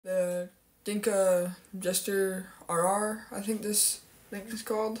think Jester RR, I think this thing is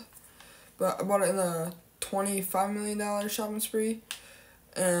called. But I bought it in a $25 million shopping spree.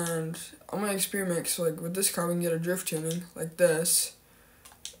 And I'm gonna experiment, so like with this car we can get a drift tuning like this.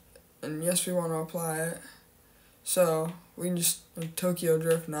 And yes, we want to apply it. So we can just like, Tokyo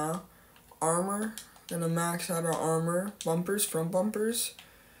drift now. Armor, gonna max out our armor. Bumpers, front bumpers.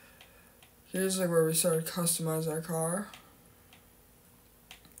 Here's like where we start to customize our car.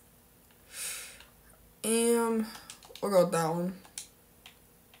 And we'll go with that one.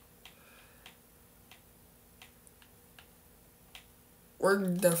 We're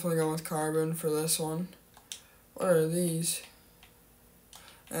definitely going with carbon for this one. What are these?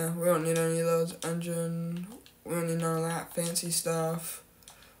 We don't need any of those. Engine, we don't need none of that fancy stuff.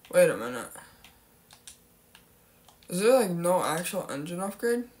 Wait a minute. Is there like no actual engine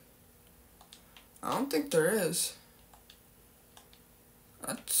upgrade? I don't think there is.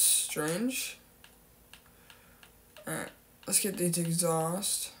 That's strange. Alright, let's get these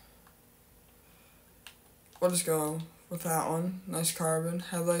exhaust. We'll just go with that one. Nice carbon.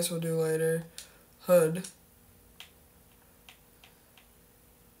 Headlights we'll do later. Hood.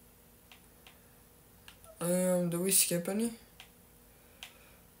 Do we skip any?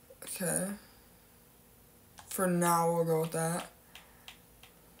 Okay. For now, we'll go with that.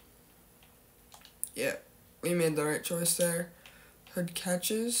 Yep, we made the right choice there. Hood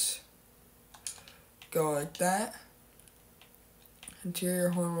catches. Go like that. Interior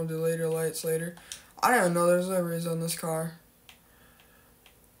horn we'll do later, lights later. I don't even know there's liveries on this car.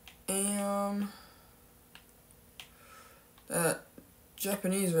 And that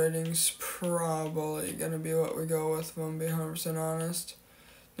Japanese rating's probably gonna be what we go with, if I'm gonna be 100% honest.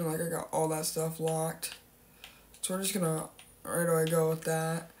 And like I got all that stuff locked. So we're just gonna right away go with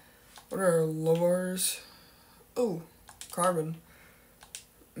that. What are lowers? Oh, carbon.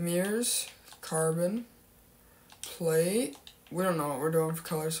 Mirrors, carbon. Plate. We don't know what we're doing for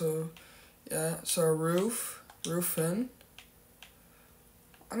color, so yeah. So roof fin.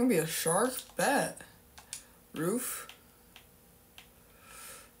 I'm gonna be a shark? Bet. Roof.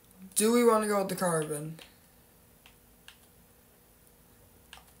 Do we want to go with the carbon?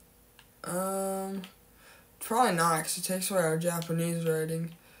 Probably not, because it takes away our Japanese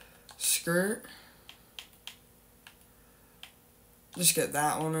rating. Skirt. Just get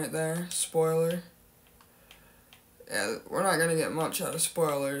that one right there. Spoiler. Yeah, we're not gonna get much out of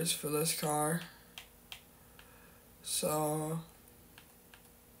spoilers for this car. So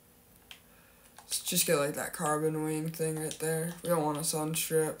let's just get like that carbon wing thing right there. We don't want a sun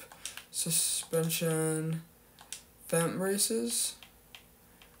strip. Suspension. Vent braces.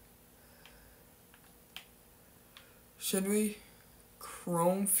 Should we?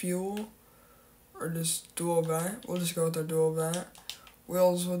 Chrome fuel. Or just dual vent. We'll just go with our dual vent.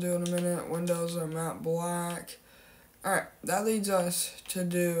 Wheels we'll do in a minute. Windows are matte black. Alright, that leads us to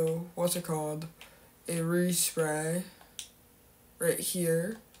do, what's it called? A respray. Right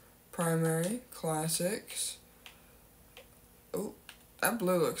here. Primary. Classics. Oh, that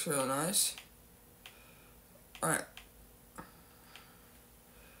blue looks really nice. Alright.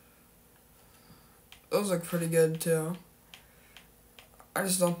 Those look pretty good too. I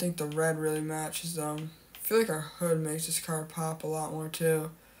just don't think the red really matches them. I feel like our hood makes this car pop a lot more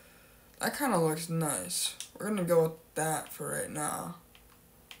too. That kind of looks nice. We're going to go with that for right now.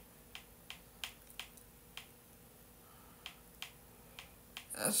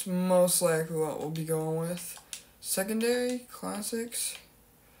 That's most likely what we'll be going with. Secondary, classics.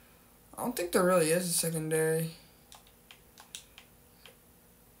 I don't think there really is a secondary.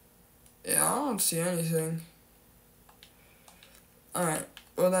 Yeah, I don't see anything. Alright,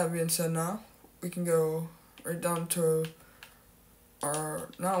 with that being said now, we can go right down to our,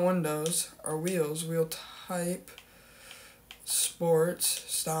 not windows, our wheels. Wheel type, sports,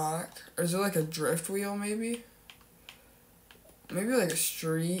 stock. Or is it like a drift wheel maybe? Maybe like a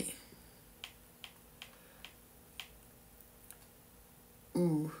street.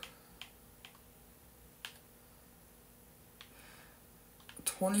 Ooh.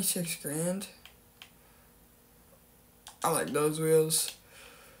 26 grand. I like those wheels.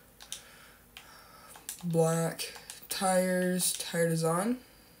 Black tires, tire design.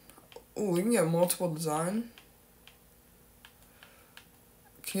 Ooh, we can get multiple design.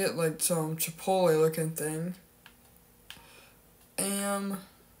 Can get like some Chipotle looking thing. And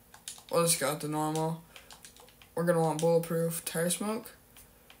we'll just go with the normal. We're gonna want bulletproof tire smoke.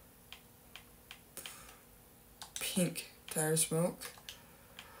 Pink tire smoke.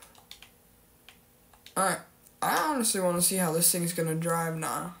 Alright, I honestly want to see how this thing's gonna drive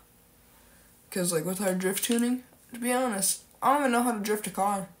now. Because, like, with our drift tuning, to be honest, I don't even know how to drift a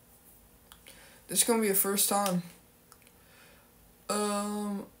car. This is gonna be a first time.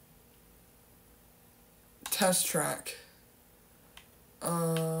 Test track.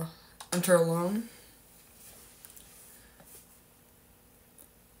 Enter alone.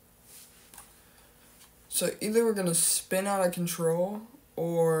 So either we're gonna spin out of control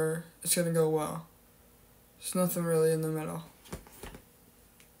or it's gonna go well. There's nothing really in the middle.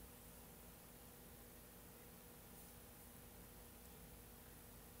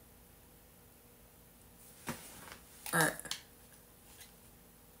 Alright.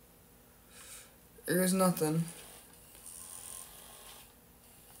 There's nothing.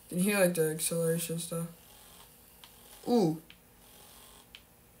 You can hear like the acceleration stuff. Ooh.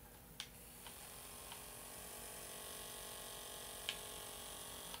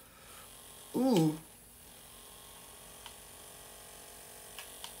 Ooh.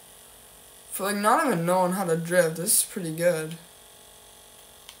 For like not even knowing how to drift, this is pretty good.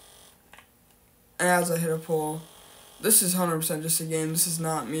 As I hit a pole. This is 100% just a game. This is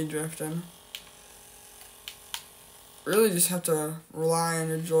not me drifting. Really just have to rely on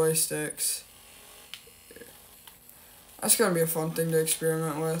your joysticks. That's gonna be a fun thing to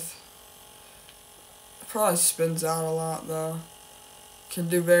experiment with. It probably spins out a lot though. Can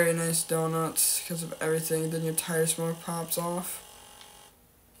do very nice donuts because of everything. Then your tire smoke pops off.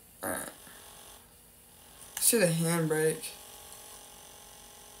 Alright. See the handbrake.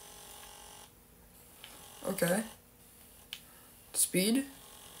 Okay. Speed.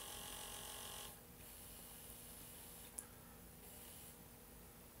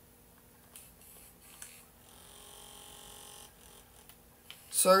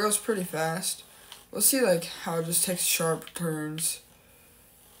 So it goes pretty fast. Let's see like how it just takes sharp turns.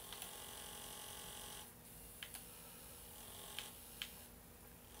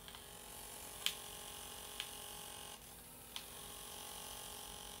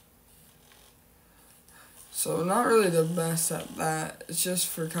 So not really the best at that. It's just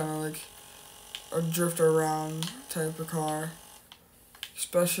for kind of like a drift around type of car.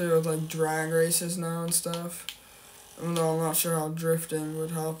 Especially with like drag races now and stuff. Even though I'm not sure how drifting would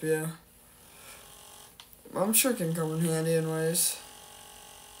help you. I'm sure it can come in handy in ways.